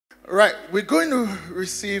Right, we're going to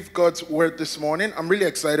receive God's word this morning. I'm really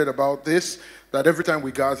excited about this, that every time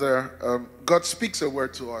we gather, God speaks a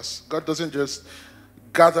word to us. God doesn't just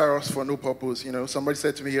gather us for no purpose. You know, somebody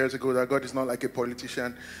said to me years ago that God is not like a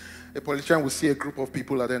politician. A politician will see a group of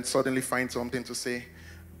people and then suddenly find something to say.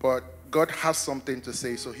 But God has something to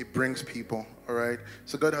say, so he brings people, all right?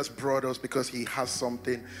 So God has brought us because he has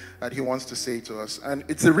something that he wants to say to us. And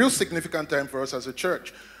it's a real significant time for us as a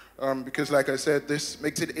church. Because like I said, this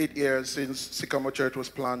makes it 8 years since Sycamore.church was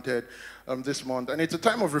planted this month. And it's a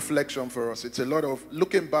time of reflection for us. It's a lot of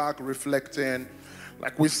looking back, reflecting.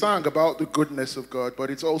 Like we sang about the goodness of God,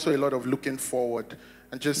 but it's also a lot of looking forward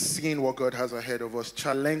and just seeing what God has ahead of us,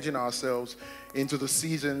 challenging ourselves into the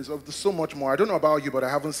seasons of so much more. I don't know about you, but I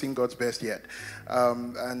haven't seen God's best yet.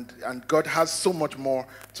 And God has so much more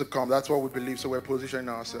to come. That's what we believe, so we're positioning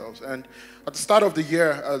ourselves. And at the start of the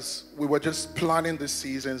year, as we were just planning the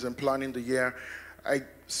seasons and planning the year, I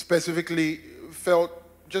specifically felt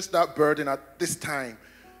just that burden at this time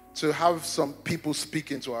to have some people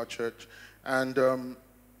speak into our church. And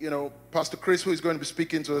you know, Pastor Chris, who is going to be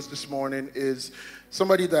speaking to us this morning, is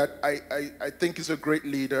somebody that I think is a great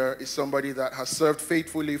leader, is somebody that has served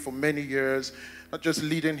faithfully for many years, not just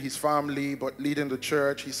leading his family, but leading the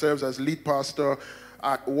church. He serves as lead pastor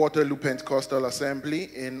at Waterloo Pentecostal Assembly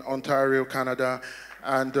in Ontario, Canada.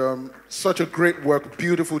 And such a great work,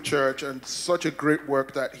 beautiful church, and such a great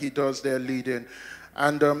work that he does there leading.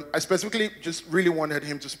 And I specifically just really wanted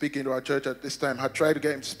him to speak into our church at this time. I tried to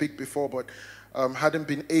get him to speak before, but hadn't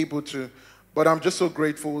been able to. But I'm just so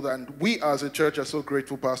grateful, and we as a church are so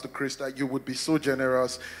grateful, Pastor Chris, that you would be so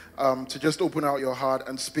generous to just open out your heart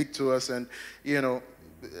and speak to us, and, you know,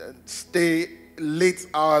 stay late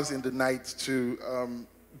hours in the night to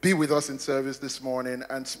be with us in service this morning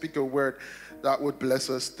and speak a word that would bless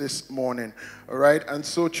us this morning. All right? And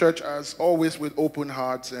so, church, as always, with open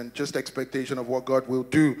hearts and just expectation of what God will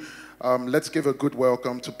do, let's give a good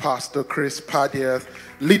welcome to Pastor Chris Padiath,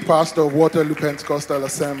 lead pastor of Waterloo Pentecostal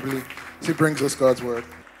Assembly. He brings us God's word.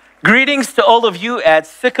 Greetings to all of you at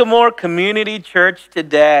Sycamore Community Church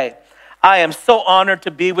today. I am so honored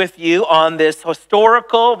to be with you on this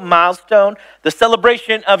historical milestone, the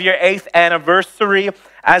celebration of your 8th anniversary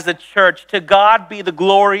as a church. To God be the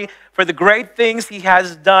glory for the great things he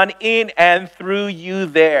has done in and through you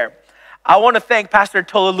there. I want to thank Pastor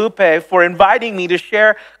Tolulope for inviting me to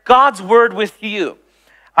share God's word with you.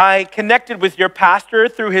 I connected with your pastor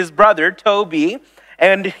through his brother, Toby,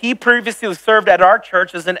 and he previously served at our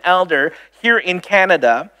church as an elder here in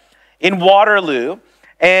Canada, in Waterloo.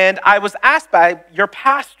 And I was asked by your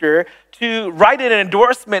pastor to write an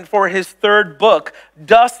endorsement for his 3rd book,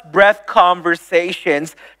 Dust Breath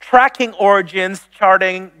Conversations, Tracking Origins,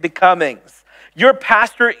 Charting Becomings. Your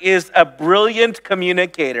pastor is a brilliant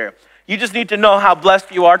communicator. You just need to know how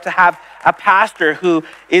blessed you are to have a pastor who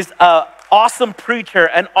is an awesome preacher,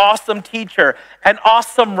 an awesome teacher, an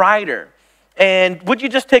awesome writer. And would you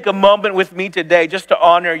just take a moment with me today just to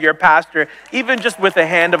honor your pastor, even just with a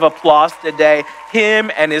hand of applause today,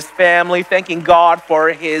 him and his family, thanking God for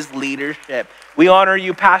his leadership. We honor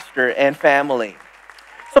you, pastor and family.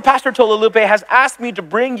 So Pastor Tolulope has asked me to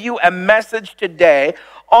bring you a message today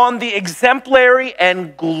on the exemplary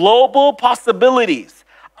and global possibilities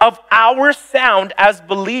of our sound as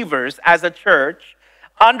believers, as a church,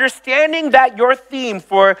 understanding that your theme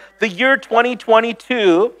for the year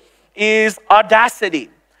 2022 is Audacity.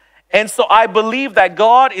 And so I believe that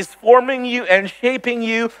God is forming you and shaping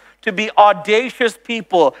you to be audacious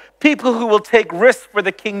people, people who will take risks for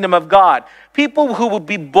the kingdom of God, people who will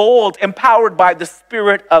be bold, empowered by the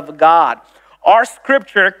Spirit of God. Our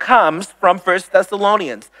scripture comes from 1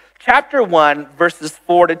 Thessalonians chapter 1, verses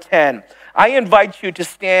 4 to 10. I invite you to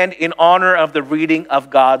stand in honor of the reading of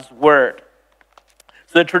God's word.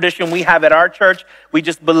 So the tradition we have at our church, we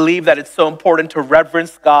just believe that it's so important to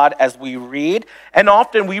reverence God as we read. And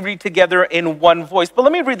often we read together in one voice. But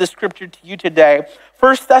let me read the scripture to you today.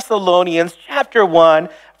 1 Thessalonians chapter 1,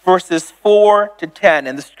 verses 4 to 10.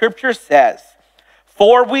 And the scripture says,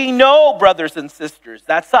 "For we know, brothers and sisters,"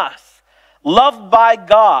 that's us, "loved by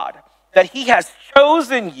God, that he has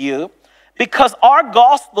chosen you, because our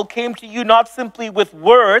gospel came to you not simply with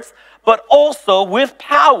words, but also with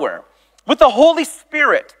power, with the Holy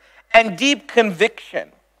Spirit and deep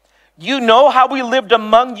conviction. You know how we lived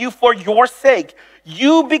among you for your sake.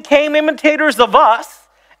 You became imitators of us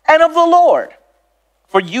and of the Lord.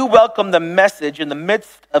 For you welcomed the message in the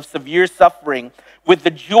midst of severe suffering with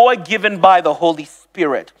the joy given by the Holy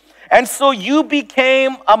Spirit. And so you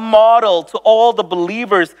became a model to all the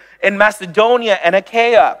believers in Macedonia and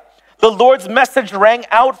Achaia. The Lord's message rang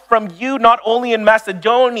out from you not only in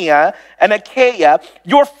Macedonia and Achaia.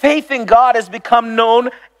 Your faith in God has become known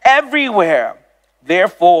everywhere.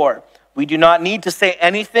 Therefore, we do not need to say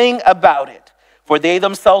anything about it, for they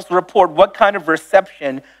themselves report what kind of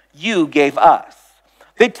reception you gave us.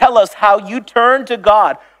 They tell us how you turned to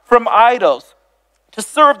God from idols to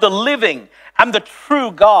serve the living and the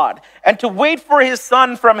true God, and to wait for his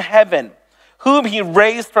Son from heaven, whom he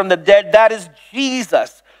raised from the dead. That is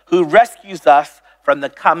Jesus, who rescues us from the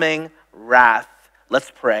coming wrath.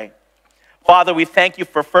 Let's pray. Father, we thank you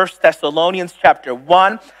for 1 Thessalonians chapter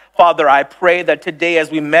 1. Father, I pray that today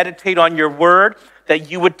as we meditate on your word,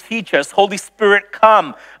 that you would teach us. Holy Spirit,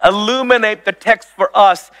 come, illuminate the text for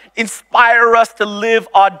us, inspire us to live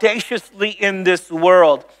audaciously in this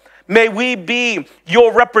world. May we be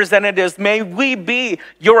your representatives. May we be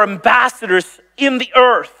your ambassadors in the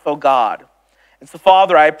earth, oh God. And so,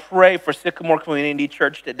 Father, I pray for Sycamore Community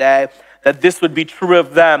Church today that this would be true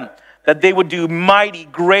of them, that they would do mighty,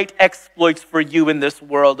 great exploits for you in this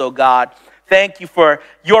world, oh God. Thank you for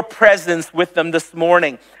your presence with them this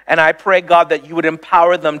morning. And I pray, God, that you would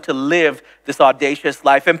empower them to live this audacious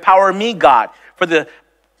life. Empower me, God, for the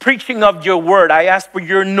preaching of your word. I ask for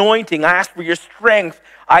your anointing. I ask for your strength.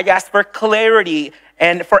 I ask for clarity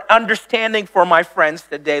and for understanding for my friends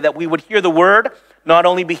today, that we would hear the word, not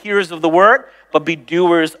only be hearers of the word, but be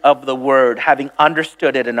doers of the word, having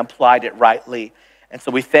understood it and applied it rightly. And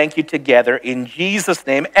so we thank you together in Jesus'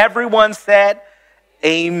 name. Everyone said,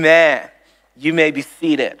 amen. You may be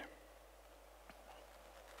seated.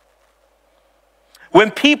 When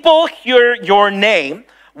people hear your name,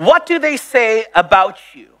 what do they say about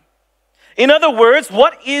you? In other words,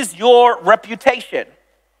 what is your reputation?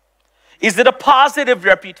 Is it a positive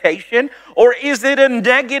reputation or is it a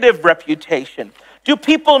negative reputation? Do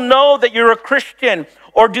people know that you're a Christian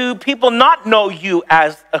or do people not know you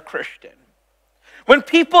as a Christian? When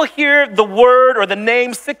people hear the word or the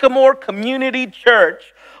name Sycamore Community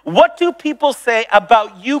Church, what do people say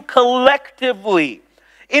about you collectively?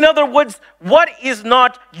 In other words, what is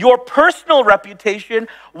not your personal reputation?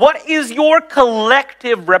 What is your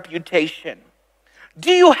collective reputation?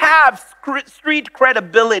 Do you have street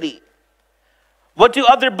credibility? What do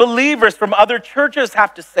other believers from other churches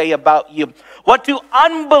have to say about you? What do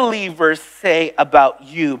unbelievers say about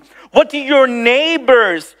you? What do your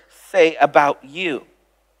neighbors say about you?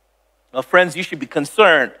 Well, friends, you should be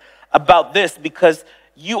concerned about this because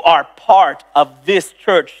you are part of this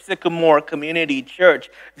church, Sycamore Community Church.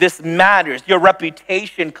 This matters. Your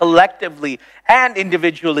reputation collectively and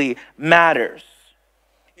individually matters.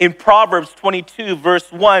 In Proverbs 22,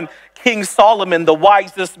 verse 1, King Solomon, the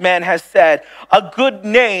wisest man, has said, "A good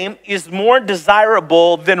name is more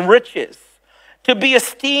desirable than riches. To be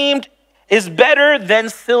esteemed is better than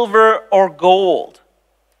silver or gold."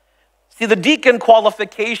 See, the deacon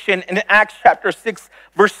qualification in Acts chapter 6,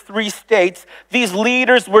 verse 3 states, these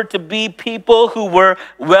leaders were to be people who were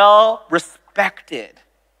well respected.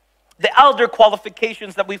 The elder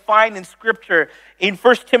qualifications that we find in Scripture in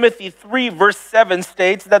 1 Timothy 3, verse 7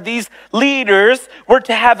 states that these leaders were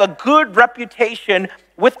to have a good reputation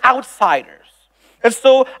with outsiders. And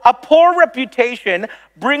so a poor reputation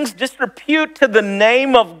brings disrepute to the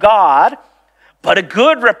name of God, but a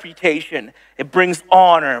good reputation, it brings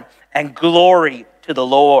honor and glory to the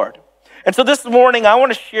Lord. And so this morning, I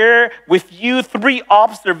want to share with you 3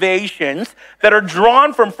 observations that are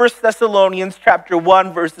drawn from 1 Thessalonians chapter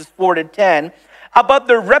 1, verses 4 to 10, about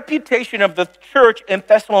the reputation of the church in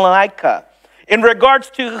Thessalonica in regards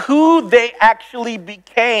to who they actually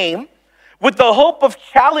became, with the hope of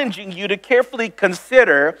challenging you to carefully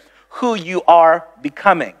consider who you are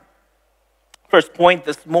becoming. First point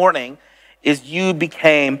this morning is you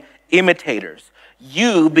became imitators.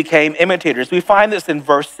 You became imitators. We find this in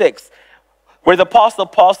verse 6. Where the Apostle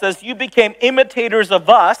Paul says, "You became imitators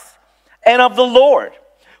of us and of the Lord,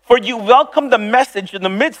 for you welcomed the message in the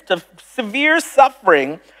midst of severe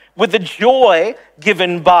suffering with the joy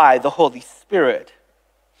given by the Holy Spirit."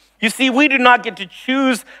 You see, we do not get to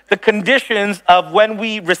choose the conditions of when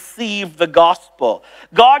we receive the gospel.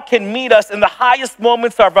 God can meet us in the highest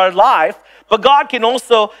moments of our life, but God can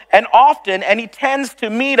also, and often, and he tends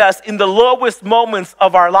to meet us in the lowest moments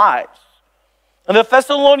of our lives. And the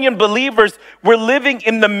Thessalonian believers were living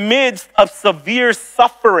in the midst of severe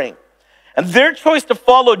suffering. And their choice to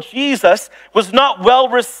follow Jesus was not well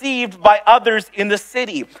received by others in the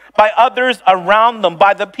city, by others around them,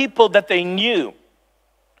 by the people that they knew.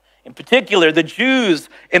 In particular, the Jews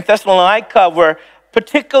in Thessalonica were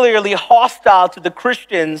particularly hostile to the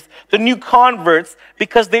Christians, the new converts,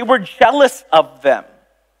 because they were jealous of them.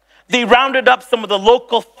 They rounded up some of the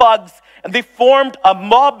local thugs and they formed a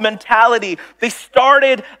mob mentality. They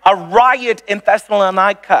started a riot in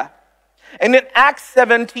Thessalonica. And in Acts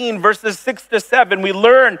 17, verses 6 to 7, we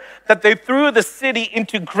learn that they threw the city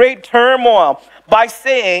into great turmoil by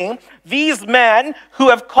saying, "These men who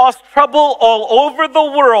have caused trouble all over the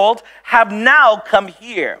world have now come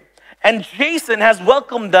here. And Jason has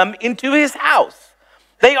welcomed them into his house.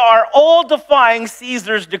 They are all defying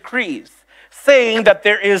Caesar's decrees, saying that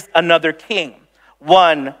there is another king,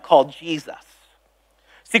 one called Jesus."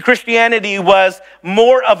 See, Christianity was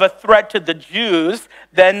more of a threat to the Jews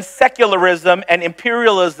than secularism and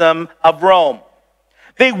imperialism of Rome.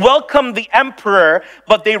 They welcomed the emperor,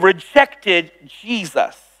 but they rejected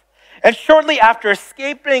Jesus. And shortly after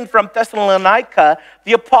escaping from Thessalonica,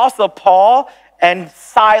 the apostle Paul and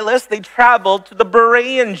Silas, they traveled to the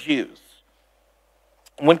Berean Jews.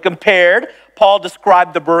 When compared, Paul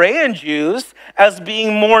described the Berean Jews as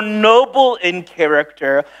being more noble in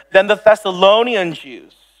character than the Thessalonian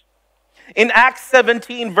Jews. In Acts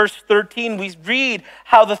 17, verse 13, we read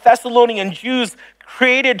how the Thessalonian Jews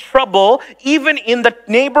created trouble even in the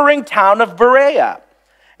neighboring town of Berea.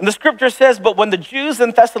 And the scripture says, "But when the Jews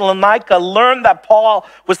in Thessalonica learned that Paul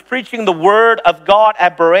was preaching the word of God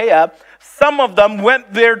at Berea, some of them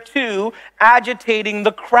went there too, agitating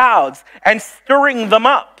the crowds and stirring them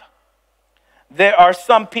up." There are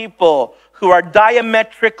some people who are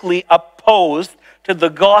diametrically opposed to the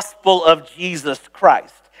gospel of Jesus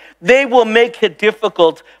Christ. They will make it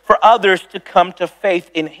difficult for others to come to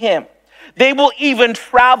faith in him. They will even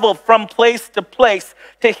travel from place to place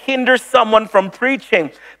to hinder someone from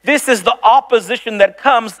preaching. This is the opposition that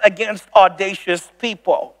comes against audacious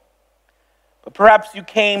people. But perhaps you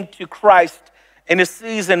came to Christ in a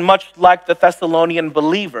season much like the Thessalonian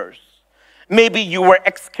believers. Maybe you were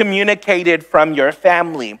excommunicated from your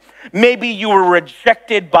family. Maybe you were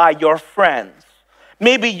rejected by your friends.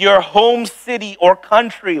 Maybe your home city or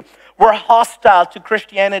country were hostile to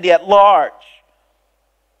Christianity at large.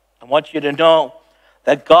 I want you to know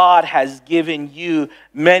that God has given you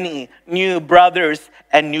many new brothers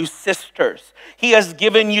and new sisters. He has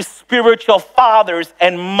given you spiritual fathers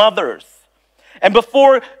and mothers. And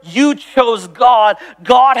before you chose God,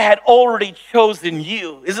 God had already chosen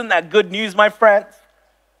you. Isn't that good news, my friends?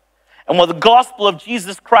 And while the gospel of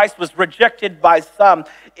Jesus Christ was rejected by some,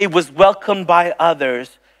 it was welcomed by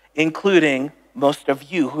others, including most of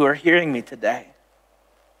you who are hearing me today.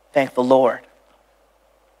 Thank the Lord.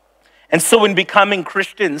 And so in becoming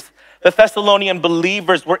Christians, the Thessalonian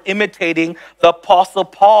believers were imitating the apostle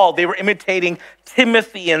Paul. They were imitating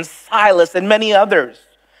Timothy and Silas and many others.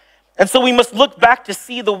 And so we must look back to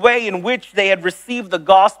see the way in which they had received the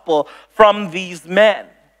gospel from these men.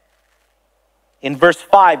 In verse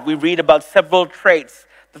 5, we read about several traits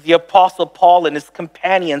that the apostle Paul and his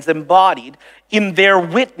companions embodied in their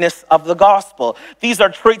witness of the gospel. These are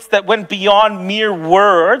traits that went beyond mere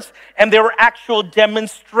words, and they were actual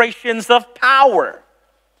demonstrations of power.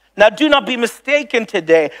 Now, do not be mistaken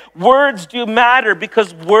today. Words do matter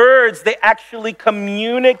because words, they actually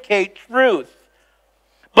communicate truth.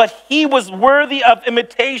 But he was worthy of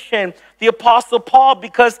imitation, the apostle Paul,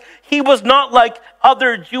 because he was not like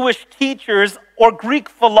other Jewish teachers or Greek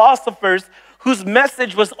philosophers whose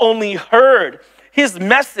message was only heard. His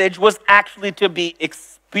message was actually to be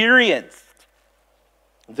experienced.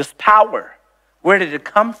 This power, where did it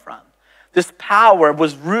come from? This power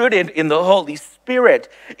was rooted in the Holy Spirit.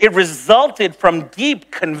 It resulted from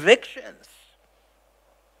deep convictions.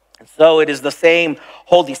 And so it is the same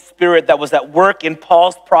Holy Spirit that was at work in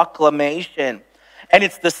Paul's proclamation. And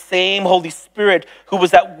it's the same Holy Spirit who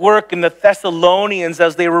was at work in the Thessalonians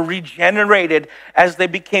as they were regenerated, as they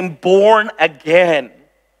became born again.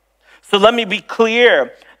 So let me be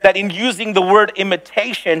clear that in using the word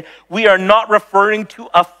imitation, we are not referring to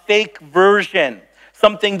a fake version,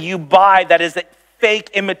 something you buy that is a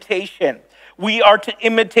fake imitation. We are to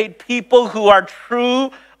imitate people who are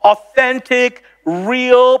true, authentic,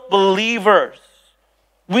 real believers.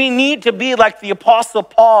 We need to be like the apostle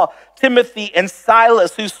Paul, Timothy, and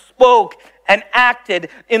Silas, who spoke and acted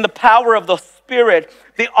in the power of the Spirit.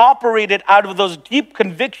 They operated out of those deep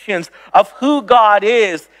convictions of who God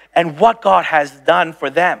is and what God has done for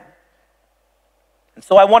them. And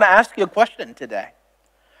so I want to ask you a question today.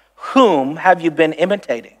 Whom have you been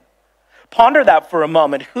imitating? Ponder that for a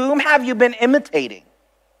moment. Whom have you been imitating?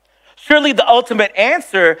 Surely the ultimate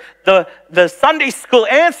answer, the Sunday school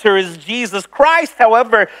answer is Jesus Christ.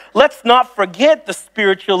 However, let's not forget the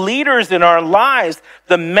spiritual leaders in our lives,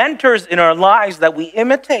 the mentors in our lives that we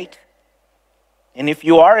imitate. And if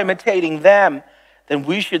you are imitating them, then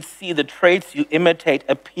we should see the traits you imitate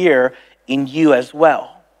appear in you as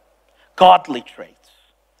well. Godly traits.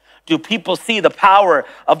 Do people see the power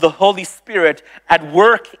of the Holy Spirit at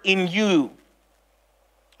work in you?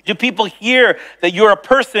 Do people hear that you're a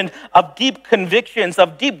person of deep convictions,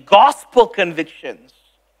 of deep gospel convictions?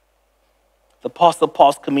 The Apostle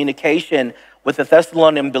Paul's communication with the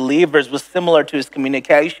Thessalonian believers was similar to his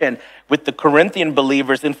communication with the Corinthian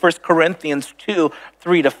believers in 1 Corinthians 2,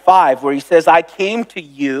 3-5, where he says, I came to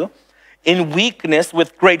you in weakness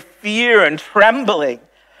with great fear and trembling.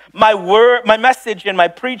 My message and my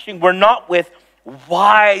preaching were not with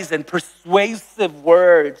wise and persuasive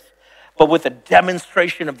words, but with a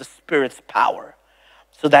demonstration of the Spirit's power,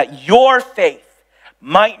 so that your faith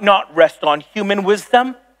might not rest on human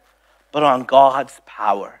wisdom, but on God's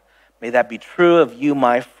power. May that be true of you,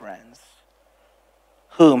 my friends.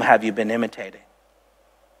 Whom have you been imitating?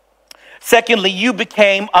 Secondly, you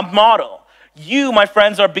became a model. You, my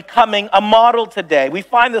friends, are becoming a model today. We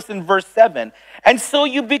find this in verse 7. And so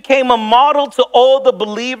you became a model to all the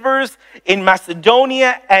believers in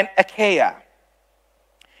Macedonia and Achaia.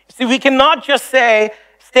 See, we cannot just stay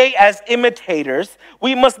as imitators.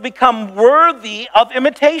 We must become worthy of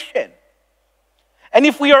imitation. And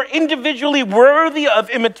if we are individually worthy of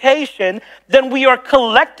imitation, then we are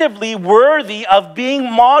collectively worthy of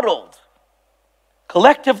being modeled.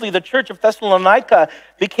 Collectively, the church of Thessalonica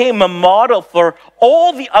became a model for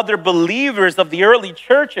all the other believers of the early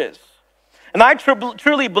churches. And I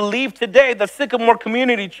truly believe today that Sycamore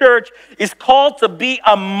Community Church is called to be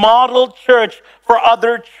a model church for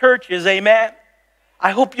other churches. Amen.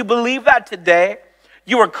 I hope you believe that today.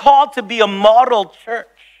 You are called to be a model church.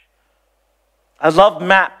 I love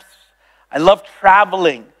maps. I love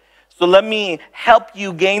traveling. So let me help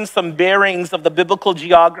you gain some bearings of the biblical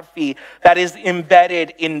geography that is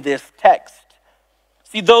embedded in this text.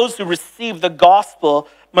 See, those who receive the gospel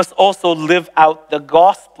must also live out the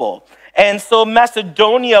gospel. And so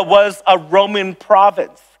Macedonia was a Roman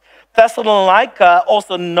province. Thessalonica,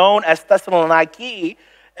 also known as Thessaloniki,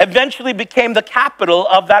 eventually became the capital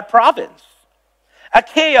of that province.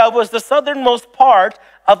 Achaia was the southernmost part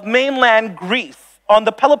of mainland Greece on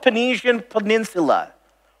the Peloponnesian Peninsula.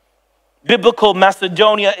 Biblical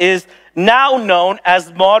Macedonia is now known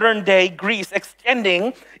as modern-day Greece,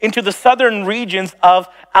 extending into the southern regions of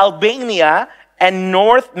Albania and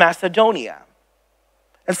North Macedonia.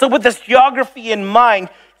 And so with this geography in mind,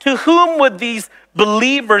 to whom would these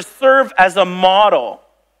believers serve as a model?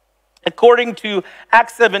 According to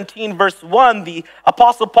Acts 17, verse 1, the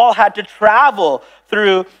Apostle Paul had to travel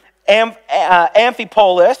through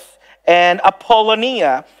Amphipolis and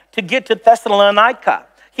Apollonia to get to Thessalonica.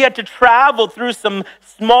 He had to travel through some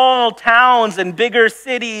small towns and bigger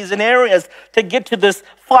cities and areas to get to this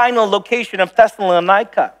final location of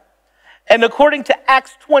Thessalonica. And according to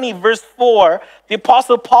Acts 20, verse 4, the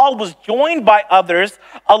Apostle Paul was joined by others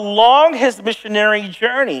along his missionary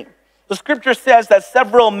journey. The scripture says that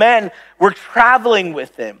several men were traveling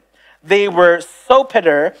with him. They were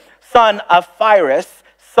Sopater, son of Pyrrhus,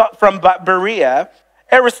 from Berea,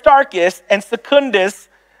 Aristarchus and Secundus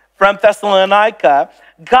from Thessalonica,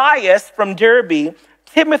 Gaius from Derbe,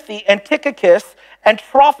 Timothy and Tychicus, and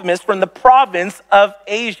Trophimus from the province of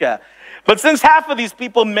Asia. But since half of these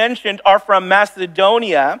people mentioned are from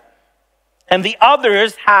Macedonia, and the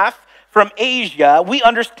others half from Asia, we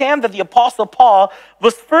understand that the Apostle Paul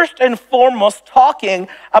was first and foremost talking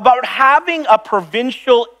about having a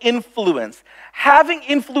provincial influence. Having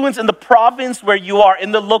influence in the province where you are,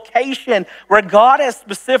 in the location where God has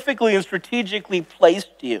specifically and strategically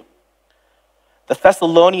placed you. The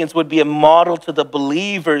Thessalonians would be a model to the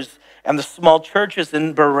believers and the small churches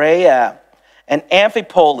in Berea and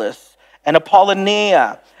Amphipolis and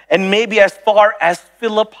Apollonia, and maybe as far as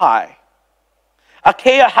Philippi.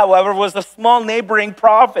 Achaia, however, was a small neighboring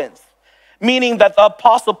province, meaning that the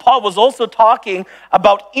Apostle Paul was also talking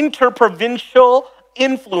about interprovincial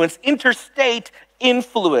influence, interstate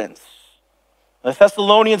influence. The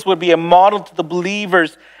Thessalonians would be a model to the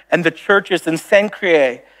believers and the churches in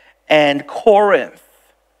Cenchreae and Corinth.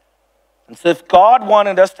 And so if God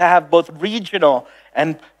wanted us to have both regional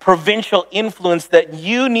and provincial influence, that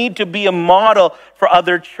you need to be a model for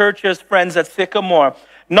other churches, friends, at Sycamore.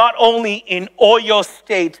 Not only in Oyo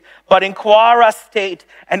State, but in Kwara State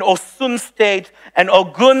and Osun State and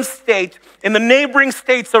Ogun State, in the neighboring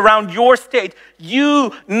states around your state.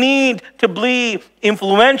 You need to be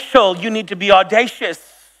influential. You need to be audacious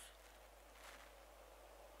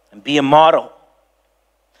and be a model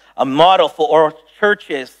for our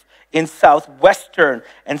churches in southwestern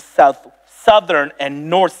and southern and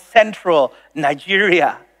north central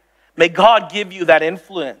Nigeria. May God give you that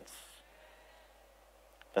influence.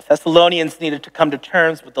 The Thessalonians needed to come to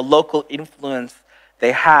terms with the local influence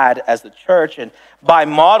they had as a church. And by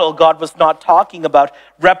model, God was not talking about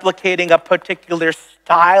replicating a particular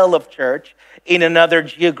style of church in another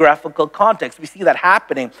geographical context. We see that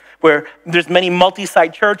happening where there's many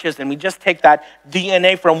multi-site churches, and we just take that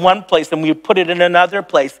DNA from one place and we put it in another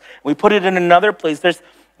place. We put it in another place. There's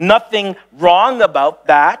nothing wrong about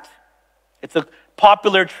that. It's a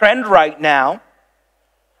popular trend right now.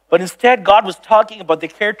 But instead, God was talking about the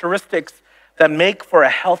characteristics that make for a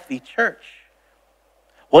healthy church.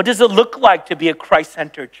 What does it look like to be a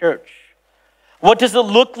Christ-centered church? What does it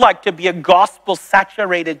look like to be a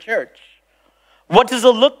gospel-saturated church? What does it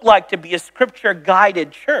look like to be a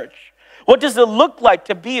scripture-guided church? What does it look like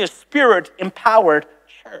to be a spirit-empowered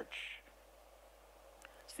church?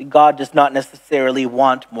 See, God does not necessarily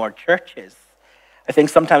want more churches. I think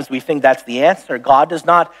sometimes we think that's the answer. God does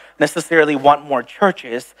not necessarily want more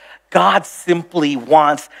churches. God simply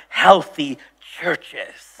wants healthy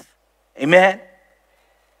churches. Amen?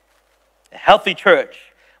 A healthy church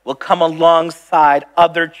will come alongside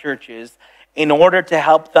other churches in order to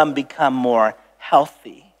help them become more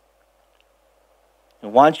healthy. I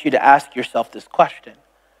want you to ask yourself this question.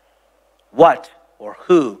 What or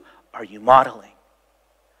who are you modeling?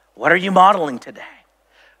 What are you modeling today?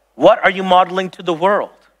 What are you modeling to the world?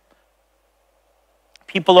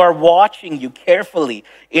 People are watching you carefully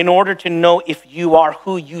in order to know if you are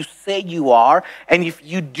who you say you are and if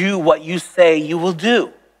you do what you say you will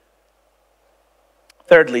do.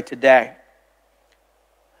 Thirdly, today,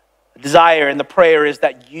 the desire and the prayer is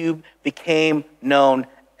that you became known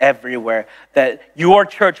everywhere, that your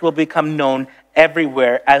church will become known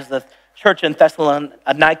everywhere as the church in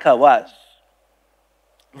Thessalonica was.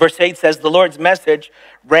 Verse 8 says, the Lord's message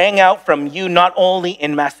rang out from you not only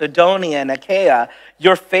in Macedonia and Achaia,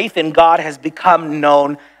 your faith in God has become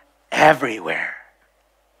known everywhere.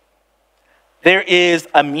 There is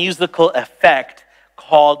a musical effect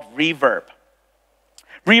called reverb.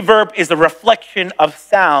 Reverb is a reflection of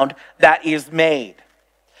sound that is made.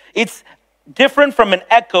 It's different from an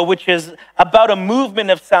echo, which is about a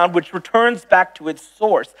movement of sound which returns back to its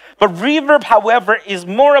source. But reverb, however, is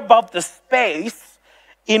more about the space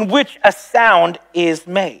in which a sound is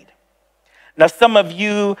made. Now, some of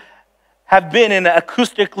you have been in an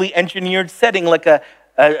acoustically engineered setting like a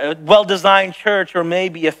well-designed church or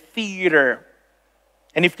maybe a theater.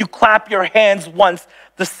 And if you clap your hands once,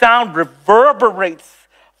 the sound reverberates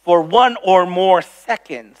for 1 or more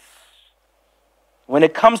seconds. When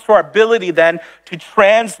it comes to our ability then to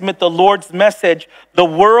transmit the Lord's message, the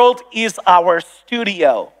world is our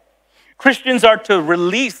studio. Christians are to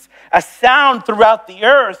release a sound throughout the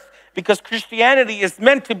earth because Christianity is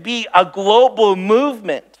meant to be a global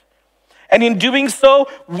movement. And in doing so,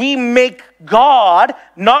 we make God,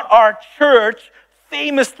 not our church,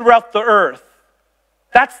 famous throughout the earth.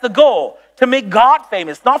 That's the goal, to make God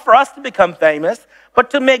famous, not for us to become famous, but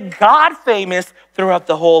to make God famous throughout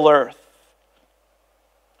the whole earth.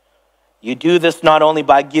 You do this not only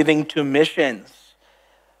by giving to missions,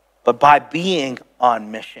 but by being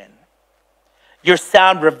on mission. Your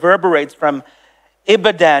sound reverberates from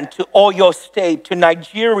Ibadan to Oyo State to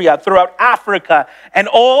Nigeria, throughout Africa, and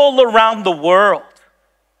all around the world.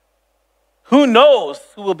 Who knows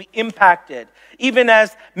who will be impacted? Even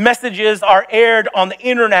as messages are aired on the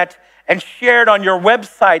internet and shared on your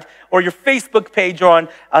website or your Facebook page or on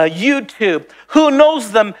YouTube. Who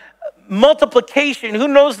knows the multiplication? Who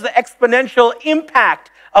knows the exponential impact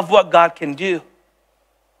of what God can do?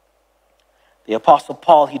 The Apostle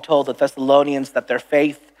Paul, he told the Thessalonians that their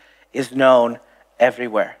faith is known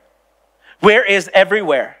everywhere. Where is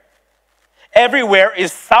everywhere? Everywhere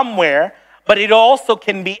is somewhere, but it also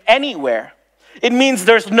can be anywhere. It means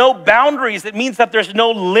there's no boundaries. It means that there's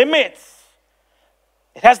no limits.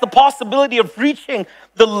 It has the possibility of reaching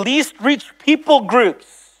the least reached people groups.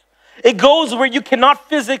 It goes where you cannot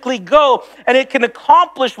physically go, and it can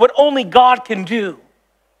accomplish what only God can do.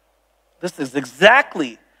 This is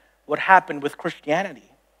exactly what happened with Christianity.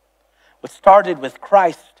 What started with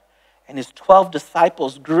Christ and his 12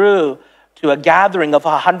 disciples grew to a gathering of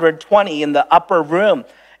 120 in the upper room.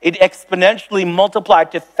 It exponentially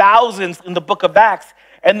multiplied to thousands in the book of Acts,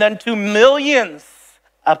 and then to millions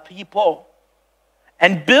of people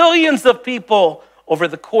and billions of people over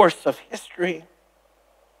the course of history.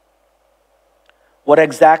 What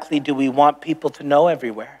exactly do we want people to know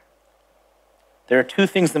everywhere? There are two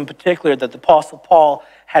things in particular that the Apostle Paul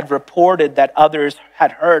had reported that others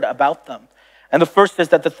had heard about them. And the first is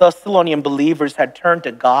that the Thessalonian believers had turned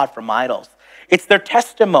to God from idols. It's their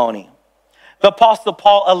testimony. The Apostle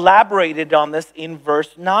Paul elaborated on this in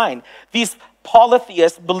verse 9. These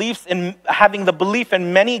polytheists, beliefs in having the belief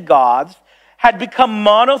in many gods, had become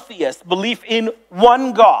monotheists, belief in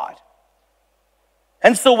one God.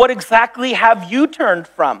 And so what exactly have you turned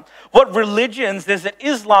from? What religions? Is it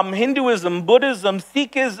Islam, Hinduism, Buddhism,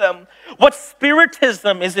 Sikhism? What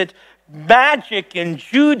spiritism? Is it magic and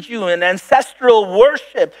juju and ancestral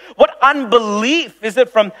worship? What unbelief? Is it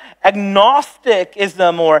from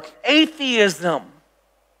agnosticism or atheism?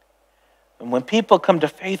 And when people come to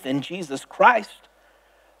faith in Jesus Christ,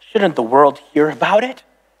 shouldn't the world hear about it?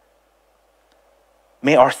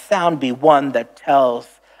 May our sound be one that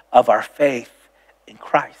tells of our faith in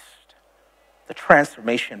Christ, the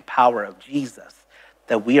transformation power of Jesus,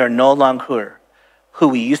 that we are no longer who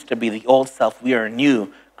we used to be, the old self. We are a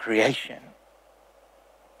new creation.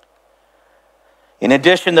 In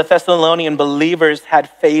addition, the Thessalonian believers had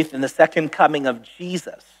faith in the second coming of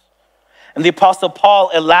Jesus. And the Apostle Paul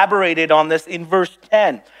elaborated on this in verse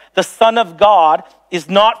 10. The Son of God is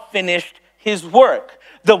not finished his work.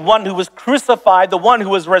 The one who was crucified, the one who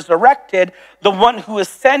was resurrected, the one who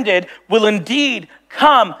ascended will indeed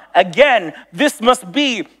come again. This must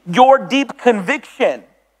be your deep conviction.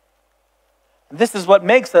 This is what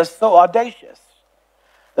makes us so audacious.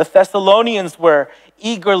 The Thessalonians were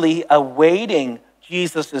eagerly awaiting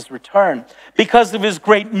Jesus' return. Because of his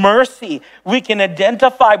great mercy, we can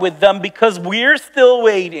identify with them because we're still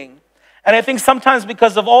waiting. And I think sometimes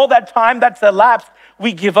because of all that time that's elapsed,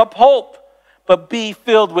 we give up hope. But be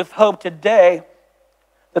filled with hope today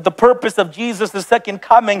that the purpose of Jesus' second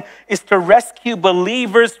coming is to rescue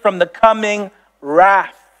believers from the coming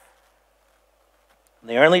wrath.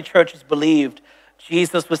 The early churches believed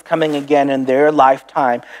Jesus was coming again in their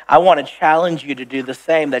lifetime. I want to challenge you to do the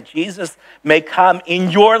same, that Jesus may come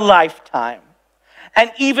in your lifetime.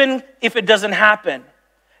 And even if it doesn't happen,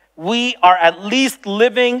 we are at least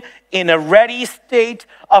living in a ready state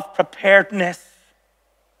of preparedness.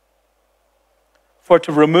 For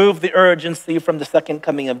to remove the urgency from the second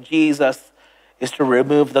coming of Jesus is to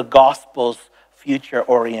remove the gospel's future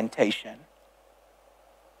orientation.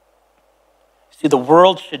 See, the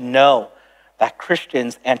world should know that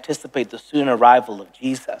Christians anticipate the soon arrival of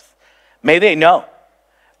Jesus. May they know.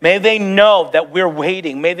 May they know that we're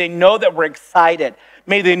waiting. May they know that we're excited.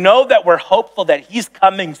 May they know that we're hopeful that he's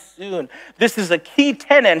coming soon. This is a key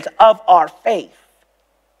tenet of our faith.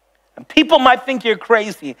 And people might think you're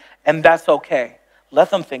crazy, and that's okay. Let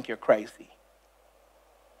them think you're crazy.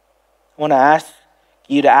 I want to ask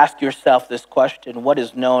you to ask yourself this question: what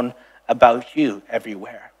is known about you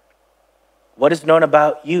everywhere? What is known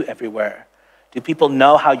about you everywhere? Do people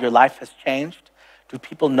know how your life has changed? Do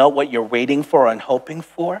people know what you're waiting for and hoping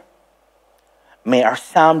for? May our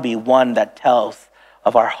sound be one that tells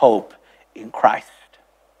of our hope in Christ.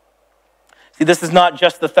 See, this is not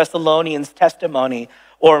just the Thessalonians' testimony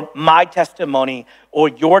or my testimony or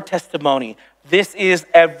your testimony. This is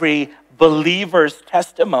every believer's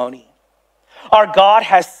testimony. Our God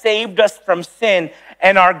has saved us from sin,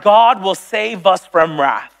 and our God will save us from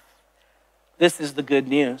wrath. This is the good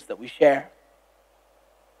news that we share.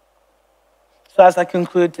 So as I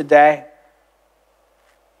conclude today,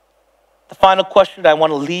 the final question I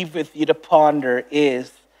want to leave with you to ponder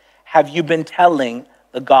is, have you been telling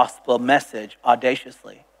the gospel message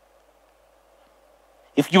audaciously?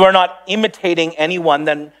 If you are not imitating anyone,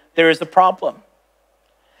 then there is a problem.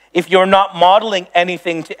 If you're not modeling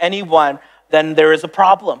anything to anyone, then there is a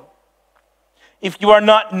problem. If you are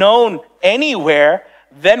not known anywhere,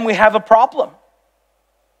 then we have a problem.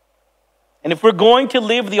 And if we're going to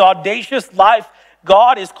live the audacious life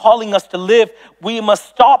God is calling us to live, we must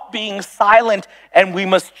stop being silent and we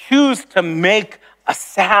must choose to make a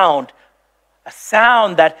sound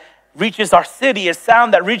that reaches our city, a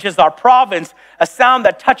sound that reaches our province, a sound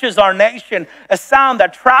that touches our nation, a sound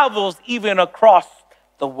that travels even across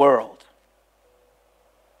the world.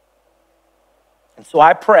 And so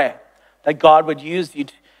I pray that God would use you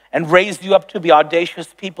and raise you up to be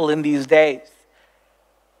audacious people in these days,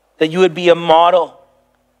 that you would be a model,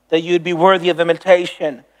 that you would be worthy of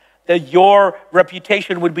imitation, that your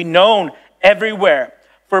reputation would be known everywhere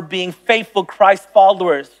for being faithful Christ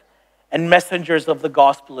followers and messengers of the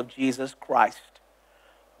gospel of Jesus Christ.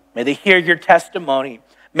 May they hear your testimony.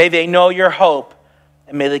 May they know your hope.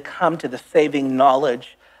 And may they come to the saving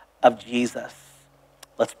knowledge of Jesus.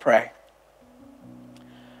 Let's pray.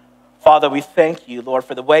 Father, we thank you, Lord,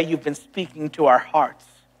 for the way you've been speaking to our hearts.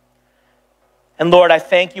 And Lord, I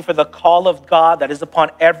thank you for the call of God that is upon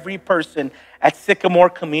every person at Sycamore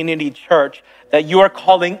Community Church, that you are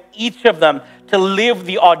calling each of them to live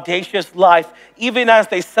the audacious life, even as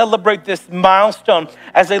they celebrate this milestone.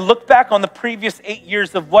 As they look back on the previous 8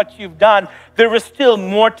 years of what you've done, there is still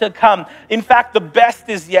more to come. In fact, the best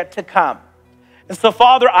is yet to come. And so,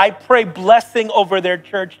 Father, I pray blessing over their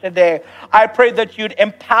church today. I pray that you'd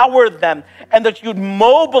empower them and that you'd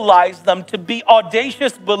mobilize them to be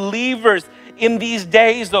audacious believers in these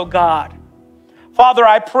days, oh God. Father,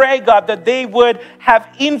 I pray, God, that they would have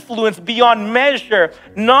influence beyond measure,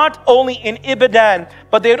 not only in Ibadan,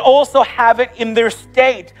 but they'd also have it in their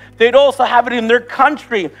state. They'd also have it in their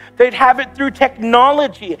country. They'd have it through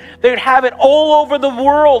technology. They'd have it all over the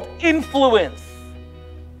world, influence.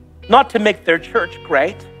 Not to make their church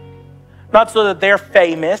great, not so that they're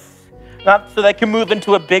famous, not so they can move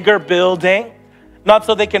into a bigger building, not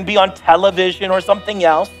so they can be on television or something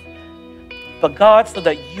else, but God, so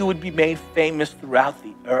that you would be made famous throughout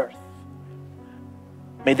the earth.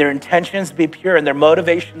 May their intentions be pure and their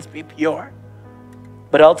motivations be pure.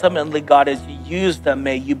 But ultimately, God, as you use them,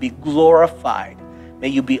 may you be glorified, may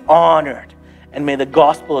you be honored, and may the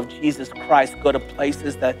gospel of Jesus Christ go to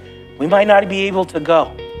places that we might not be able to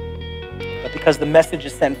go. But because the message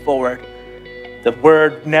is sent forward, the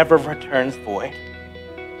word never returns void.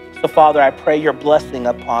 So, Father, I pray your blessing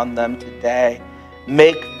upon them today.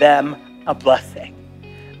 Make them a blessing.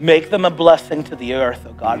 Make them a blessing to the earth,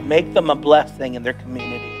 oh God. Make them a blessing in their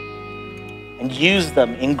community. And use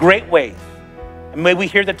them in great ways. And may we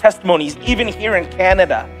hear the testimonies, even here in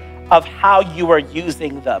Canada, of how you are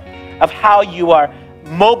using them, of how you are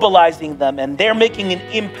mobilizing them, and they're making an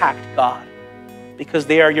impact, God, because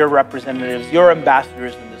they are your representatives, your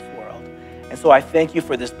ambassadors in this world. And so I thank you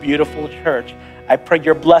for this beautiful church. I pray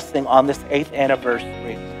your blessing on this 8th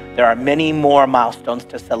anniversary. There are many more milestones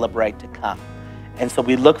to celebrate to come. And so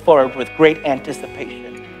we look forward with great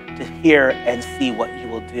anticipation to hear and see what you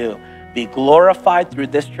will do. Be glorified through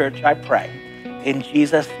this church, I pray. In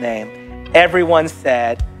Jesus' name, everyone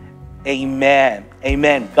said, amen.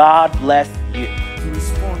 Amen. God bless you. To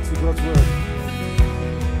respond to God's word.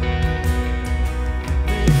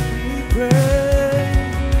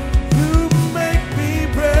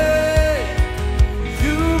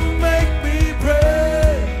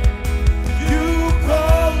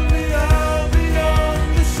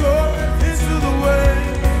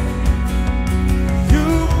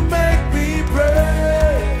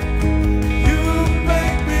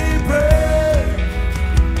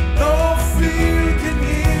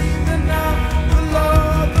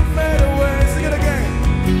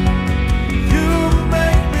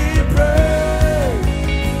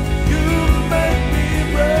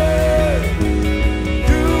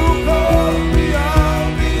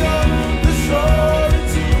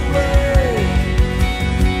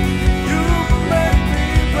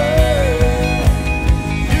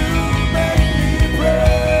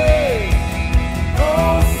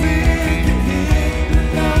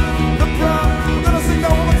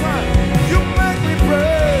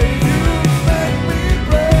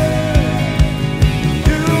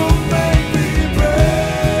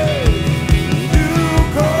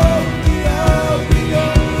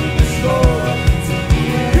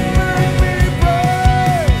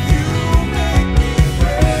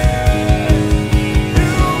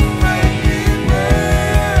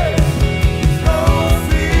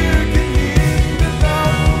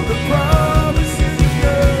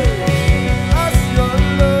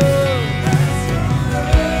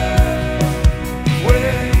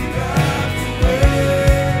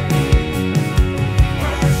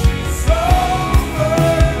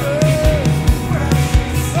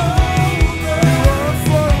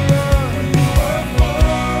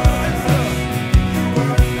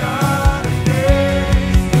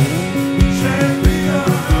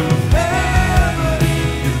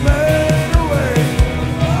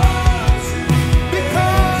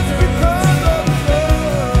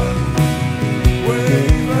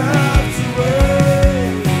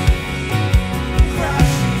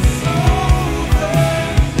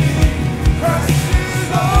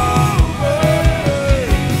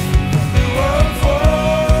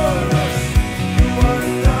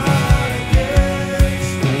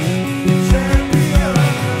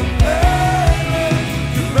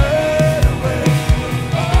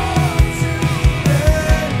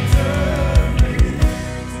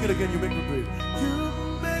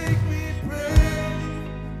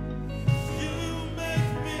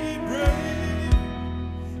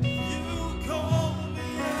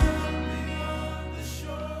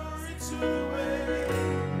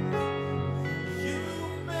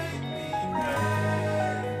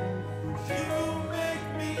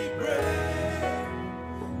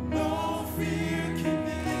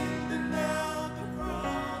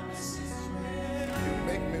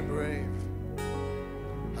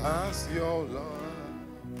 your love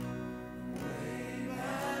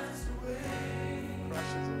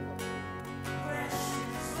crashes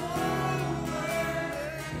over.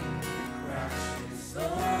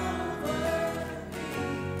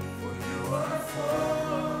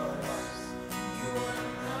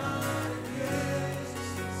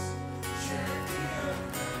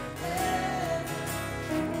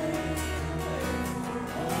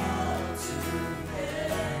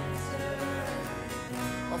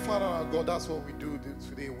 of God, that's what we do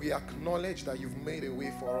today. We acknowledge that you've made a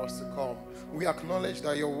way for us to come. We acknowledge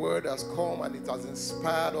that your word has come and it has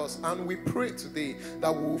inspired us. And we pray today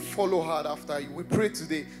that we will follow hard after you. We pray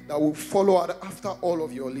today that we will follow hard after all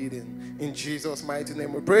of your leading. In Jesus' mighty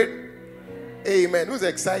name we pray. Amen. Who's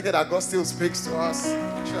excited that God still speaks to us?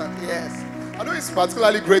 Sure. Yes. I know he's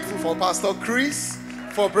particularly grateful for Pastor Chris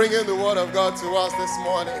for bringing the word of God to us this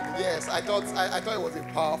morning. Yes, I thought it was a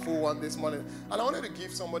powerful one this morning. And I wanted to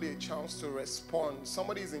give somebody a chance to respond.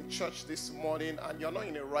 Somebody is in church this morning and you're not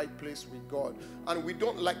in the right place with God. And we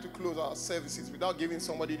don't like to close our services without giving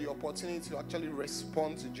somebody the opportunity to actually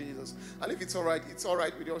respond to Jesus. And if it's all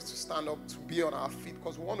right with us to stand up, to be on our feet,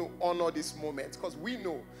 because we want to honor this moment. Because we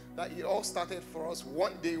know that it all started for us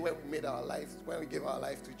one day when we gave our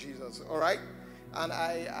life to Jesus. All right? And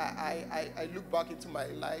I look back into my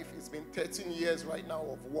life. It's been 13 years right now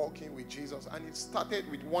of walking with Jesus. And it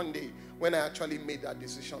started with one day when I actually made that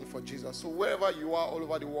decision for Jesus. So wherever you are all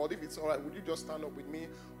over the world, if it's all right, would you just stand up with me?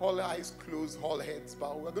 All eyes closed, all heads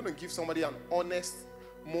bowed. We're going to give somebody an honest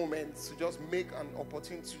moment to just make an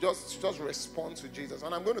opportunity to just respond to Jesus.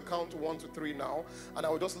 And I'm going to count 1 to 3 now. And I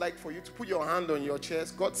would just like for you to put your hand on your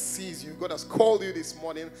chest. God sees you. God has called you this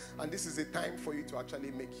morning. And this is a time for you to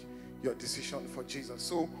actually make your decision for Jesus.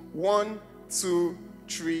 So 1, 2,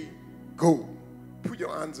 3, go. Put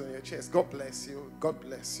your hands on your chest. God bless you. God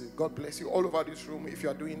bless you. God bless you. All over this room, if you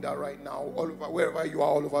are doing that right now, all over, wherever you are,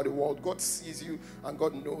 all over the world, God sees you and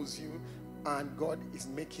God knows you. And God is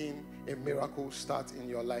making a miracle start in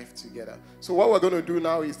your life together. So what we're going to do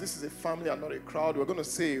now is, this is a family and not a crowd. We're going to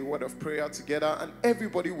say a word of prayer together, and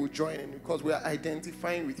everybody will join in because we are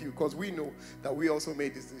identifying with you, because we know that we also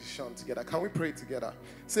made this decision together. Can we pray together?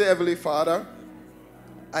 Say, Heavenly Father,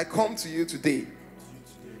 I come to you today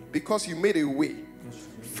because you made a way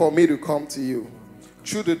for me to come to you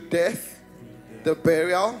through the death, the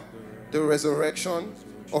burial, the resurrection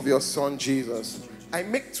of your Son Jesus. I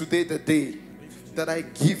make today the day that I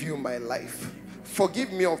give you my life.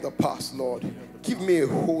 Forgive me of the past, Lord. Give me a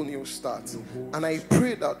whole new start. And I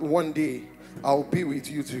pray that one day I'll be with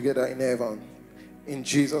you together in heaven. In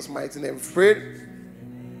Jesus' mighty name, pray.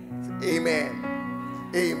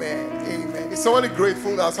 Amen. Amen. Amen. Is somebody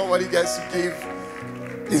grateful that somebody gets to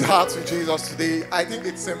give his heart to Jesus today? I think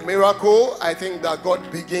it's a miracle. I think that God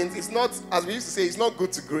begins. It's not, as we used to say, it's not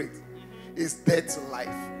good to great. It's dead to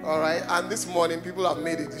life. All right? And this morning, people have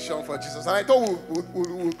made a decision for Jesus. And I thought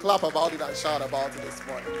we'll clap about it and shout about it this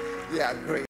morning. Yeah, great.